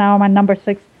 rolls, but now I'm on number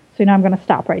 6, so I'm going to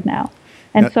stop right now.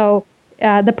 And so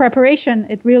the preparation,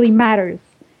 it really matters.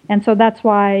 And so that's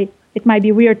why it might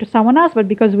be weird to someone else, but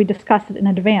because we discussed it in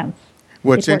advance.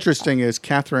 What's interesting is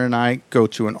Catherine and I go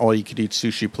to an all-you-can-eat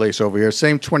sushi place over here,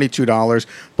 same $22,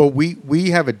 but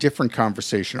we have a different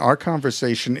conversation. Our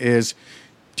conversation is,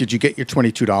 did you get your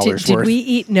 $22 worth? Did we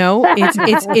eat? No,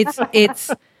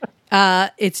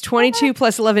 it's 22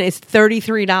 plus 11. It's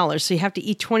 $33. So you have to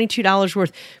eat $22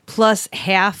 worth plus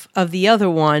half of the other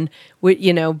one,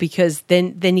 because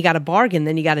then you got a bargain,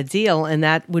 then you got a deal, and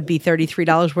that would be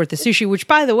 $33 worth of sushi, which,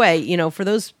 by the way, for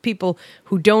those people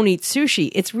who don't eat sushi,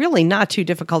 it's really not too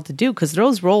difficult to do because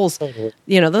those rolls,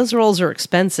 those rolls are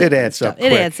expensive. It adds up.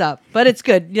 It adds up, but it's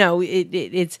good.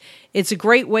 It's a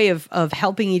great way of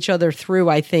helping each other through,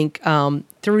 I think,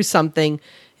 through something,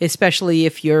 especially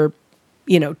if you're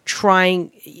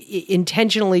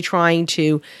intentionally trying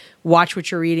to watch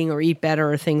what you're eating or eat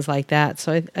better or things like that.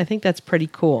 So I think that's pretty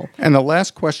cool. And the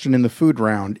last question in the food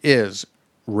round is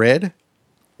red,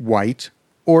 white,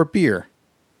 or beer?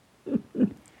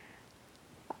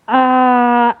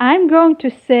 I'm going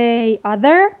to say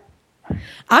other.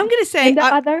 I'm going to say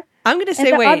other. I'm going to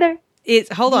say wait.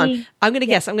 Hold on. I'm going to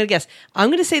guess. I'm going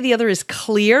to say the other is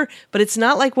clear, but it's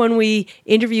not like when we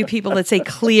interview people that say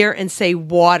clear and say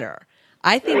water.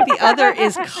 I think the other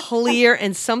is clear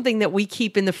and something that we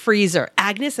keep in the freezer.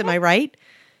 Agnes, am I right?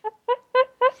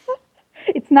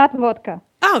 It's not vodka.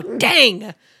 Oh,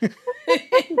 dang.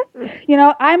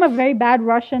 I'm a very bad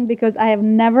Russian because I have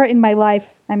never in my life,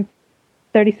 I'm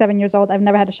 37 years old, I've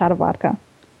never had a shot of vodka.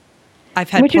 I've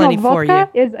had plenty for you.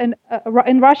 Vodka is in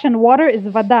Russian, water is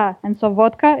voda, and so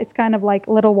vodka is kind of like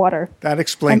little water. That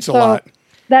explains a lot.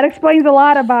 That explains a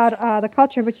lot about the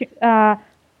culture. But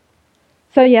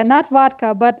so yeah, not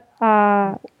vodka, but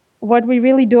what we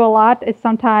really do a lot is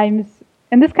sometimes,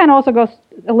 and this kind of also goes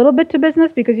a little bit to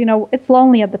business because, it's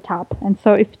lonely at the top. And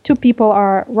so if 2 people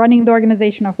are running the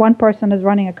organization, or if one person is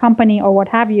running a company or what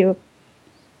have you,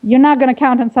 you're not going to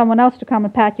count on someone else to come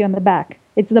and pat you on the back.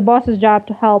 It's the boss's job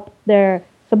to help their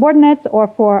subordinates,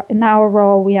 or in our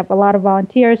role, we have a lot of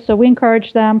volunteers. So we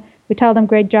encourage them. We tell them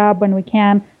great job when we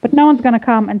can, but no one's going to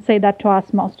come and say that to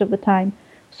us most of the time.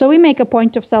 So we make a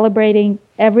point of celebrating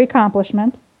every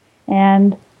accomplishment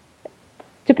and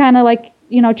to kind of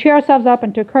cheer ourselves up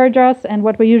and to encourage us. And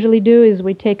what we usually do is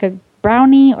we take a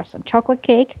brownie or some chocolate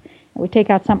cake and we take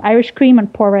out some Irish cream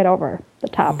and pour it over the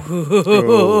top.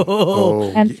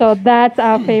 And so that's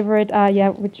our favorite.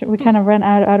 Which we kind of ran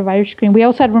out of Irish cream. We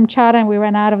also had rum chata and we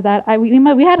ran out of that.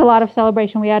 We had a lot of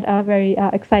celebration. We had a very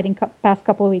exciting past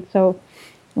couple of weeks. So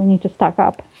we need to stock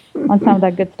up on some of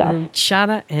that good stuff.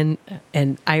 Chata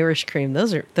and Irish cream.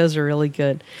 Those are really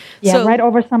good. Yeah, so, right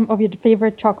over some of your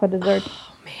favorite chocolate desserts.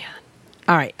 Oh, man.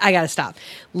 All right, I got to stop.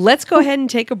 Let's go ahead and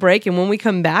take a break, and when we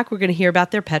come back, we're going to hear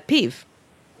about their pet peeve.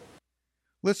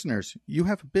 Listeners, you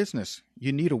have a business.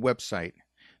 You need a website.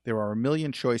 There are a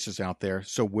million choices out there,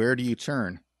 so where do you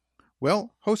turn?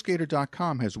 Well,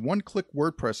 HostGator.com has one-click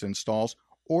WordPress installs,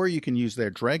 or you can use their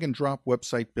drag-and-drop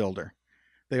website builder.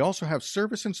 They also have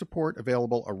service and support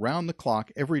available around the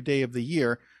clock every day of the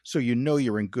year, so you know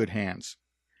you're in good hands.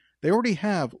 They already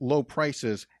have low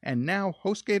prices, and now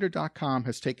HostGator.com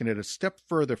has taken it a step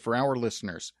further for our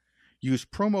listeners. Use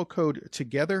promo code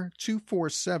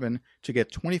TOGETHER247 to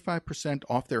get 25%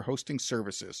 off their hosting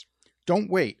services. Don't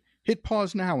wait. Hit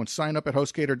pause now and sign up at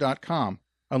HostGator.com.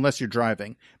 Unless you're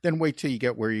driving, then wait till you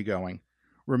get where you're going.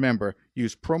 Remember,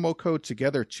 use promo code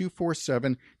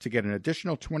TOGETHER247 to get an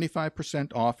additional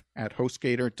 25% off at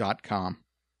HostGator.com.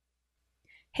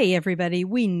 Hey everybody,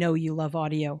 we know you love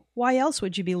audio. Why else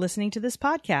would you be listening to this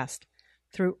podcast?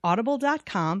 Through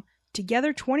Audible.com,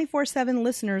 Together 24/7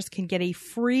 listeners can get a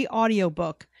free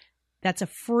audiobook. That's a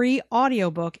free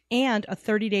audiobook and a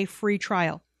 30-day free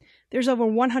trial. There's over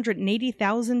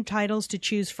 180,000 titles to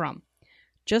choose from.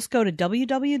 Just go to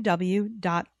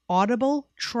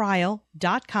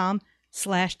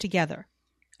www.audibletrial.com/together.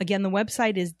 Again, the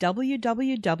website is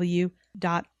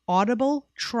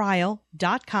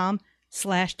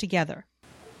www.audibletrial.com/together.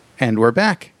 And we're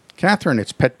back. Catherine,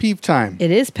 it's pet peeve time. It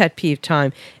is pet peeve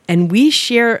time. And we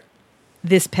share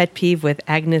this pet peeve with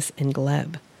Agnes and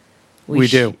Gleb. We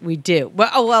do. We do.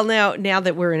 Well, now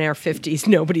that we're in our 50s,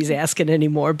 nobody's asking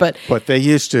anymore. But they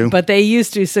used to.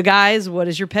 So, guys, what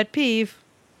is your pet peeve?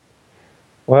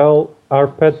 Well, our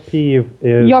pet peeve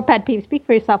is... Your pet peeve. Speak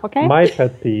for yourself, okay? My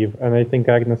pet peeve, and I think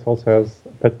Agnes also has a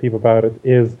pet peeve about it,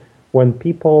 is when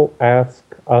people ask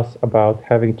us about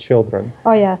having children.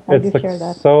 Oh, yeah, I it's do like share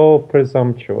that. so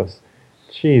presumptuous.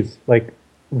 Jeez, like,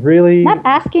 really... Not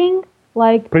asking,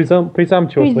 like...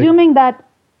 presumptuous. Presuming that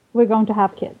we're going to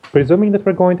have kids. Presuming that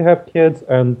we're going to have kids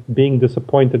and being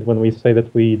disappointed when we say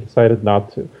that we decided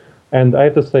not to. And I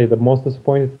have to say, the most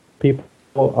disappointed people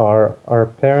are our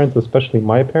parents, especially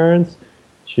my parents.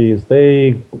 Jeez,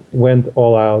 they went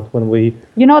all out when we...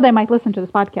 You know they might listen to this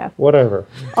podcast. Whatever.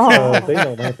 Oh. They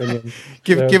know my opinion.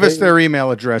 Give us their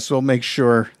email address. We'll make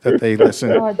sure that they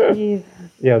listen. Oh, jeez.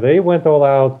 Yeah, they went all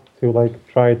out to like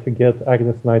try to get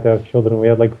Agnes and I to have children. We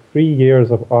had like 3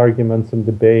 years of arguments and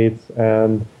debates,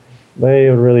 and they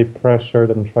really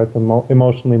pressured and tried to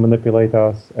emotionally manipulate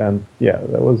us. And yeah,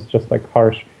 that was just like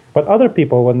harsh. But other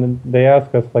people, when they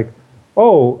ask us like,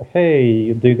 oh,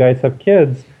 hey, do you guys have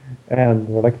kids? And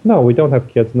we're like, no, we don't have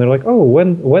kids. And they're like, oh,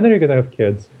 when are you going to have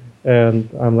kids? And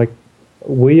I'm like,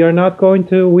 we are not going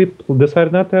to. We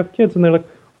decided not to have kids. And they're like,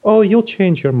 oh, you'll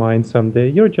change your mind someday.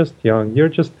 You're just young. You're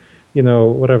just,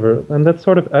 whatever. And that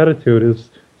sort of attitude is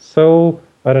so,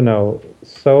 I don't know,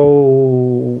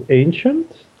 so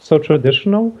ancient, so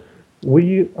traditional.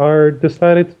 We are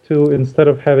decided to, instead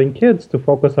of having kids, to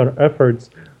focus our efforts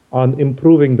on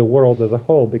improving the world as a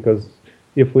whole, because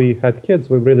if we had kids,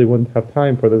 we really wouldn't have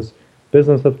time for this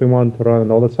business that we want to run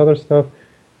and all this other stuff.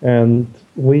 And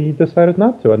we decided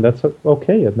not to, and that's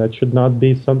okay, and that should not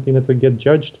be something that we get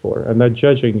judged for. And that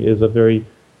judging is a very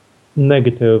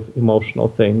negative, emotional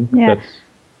thing. Yeah.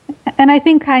 And I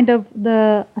think kind of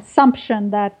the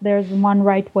assumption that there's one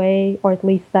right way, or at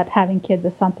least that having kids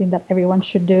is something that everyone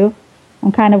should do,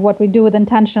 and kind of what we do with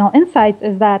Intentional Insights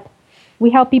is that we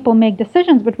help people make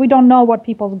decisions, but we don't know what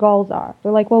people's goals are.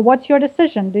 We're like, well, what's your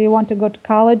decision? Do you want to go to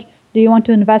college? Do you want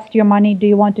to invest your money? Do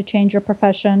you want to change your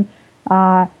profession?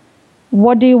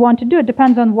 What do you want to do? It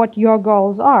depends on what your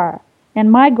goals are.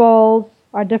 And my goals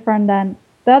are different than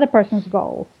the other person's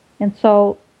goals. And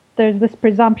so there's this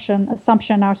assumption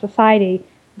in our society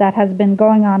that has been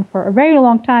going on for a very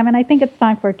long time. And I think it's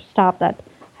time for it to stop, that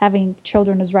having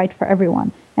children is right for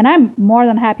everyone. And I'm more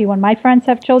than happy when my friends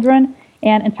have children.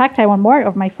 And in fact, I want more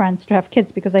of my friends to have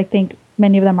kids because I think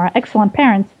many of them are excellent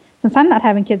parents. Since I'm not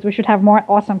having kids, we should have more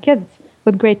awesome kids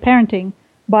with great parenting.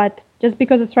 But just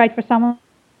because it's right for someone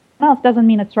else doesn't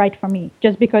mean it's right for me.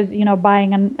 Just because,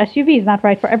 buying an SUV is not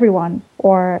right for everyone,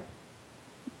 or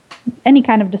any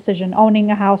kind of decision, owning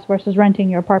a house versus renting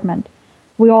your apartment.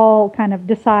 We all kind of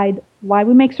decide why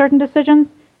we make certain decisions.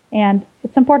 And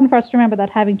it's important for us to remember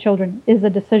that having children is a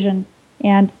decision.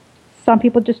 And some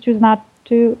people just choose not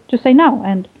to say no,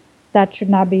 and that should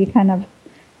not be kind of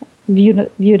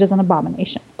viewed as an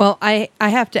abomination. Well, I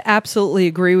have to absolutely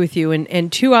agree with you,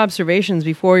 and two observations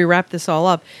before we wrap this all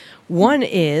up. One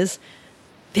is,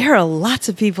 there are lots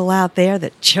of people out there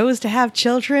that chose to have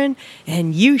children,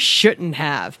 and you shouldn't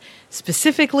have.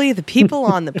 Specifically, the people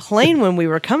on the plane when we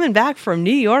were coming back from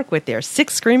New York with their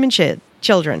 6 screaming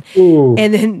children. Ooh.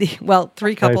 And then,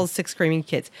 3 couples, 6 screaming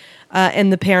kids.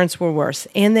 And the parents were worse.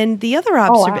 And then the other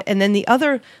and then the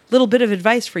other little bit of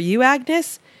advice for you,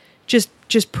 Agnes, just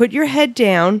put your head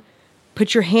down,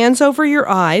 put your hands over your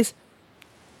eyes,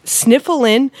 sniffle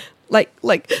in like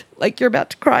you're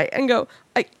about to cry, and go,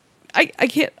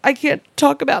 I can't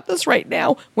talk about this right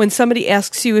now. When somebody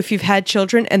asks you if you've had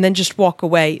children, and then just walk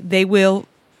away. They will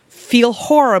feel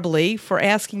horribly for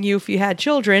asking you if you had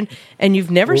children, and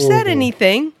you've never said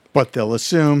anything. But they'll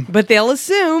assume. And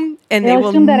they will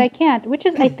assume that I can't, which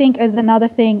is, I think, is another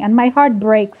thing. And my heart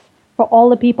breaks for all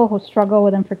the people who struggle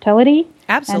with infertility.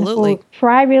 Absolutely. And who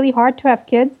try really hard to have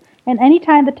kids. And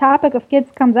anytime the topic of kids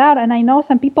comes out, and I know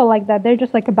some people like that, they're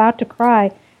just like about to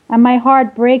cry. And my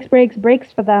heart breaks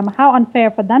for them. How unfair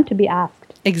for them to be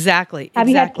asked. Exactly. Have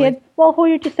you had kids? Well, who are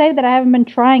you to say that I haven't been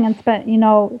trying and spent,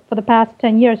 for the past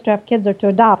 10 years to have kids or to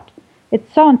adopt?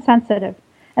 It's so insensitive.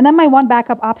 And then my one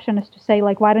backup option is to say,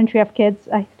 like, why don't you have kids?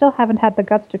 I still haven't had the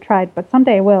guts to try it, but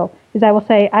someday I will. Because I will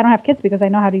say, I don't have kids because I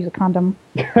know how to use a condom.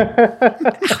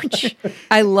 Ouch.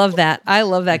 I love that.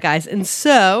 Guys. And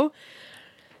so,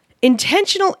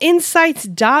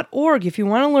 intentionalinsights.org, if you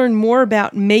want to learn more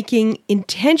about making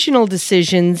intentional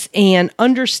decisions and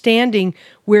understanding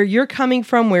where you're coming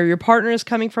from, where your partner is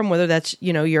coming from, whether that's,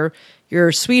 your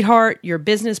sweetheart, your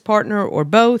business partner, or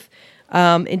both.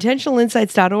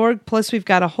 Intentionalinsights.org. Plus, we've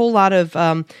got a whole lot of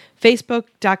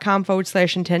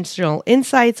Facebook.com/intentional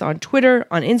insights, on Twitter,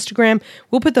 on Instagram.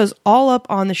 We'll put those all up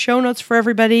on the show notes for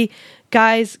everybody.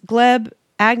 Guys, Gleb,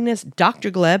 Agnes,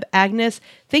 Dr. Gleb, Agnes,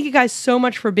 thank you guys so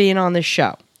much for being on this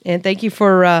show. And thank you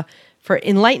for for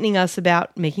enlightening us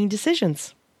about making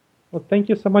decisions. Well, thank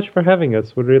you so much for having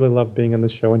us. We really love being on the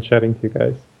show and chatting to you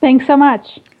guys. Thanks so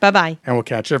much. Bye-bye. And we'll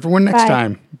catch everyone next Bye.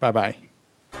 time. Bye-bye.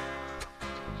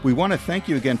 We want to thank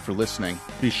you again for listening.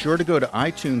 Be sure to go to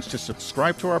iTunes to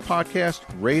subscribe to our podcast,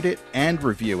 rate it, and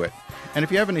review it. And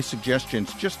if you have any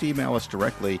suggestions, just email us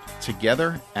directly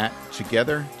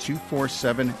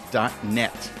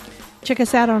together@together247.net. Check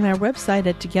us out on our website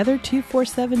at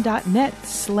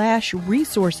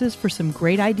together247.net/resources for some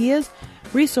great ideas,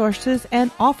 resources,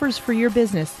 and offers for your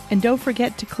business. And don't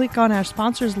forget to click on our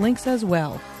sponsors' links as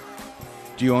well.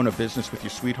 Do you own a business with your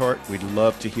sweetheart? We'd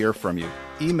love to hear from you.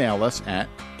 Email us at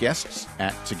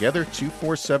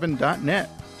guests@together247.net.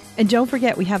 And don't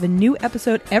forget, we have a new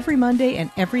episode every Monday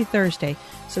and every Thursday.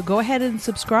 So go ahead and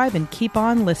subscribe and keep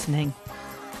on listening.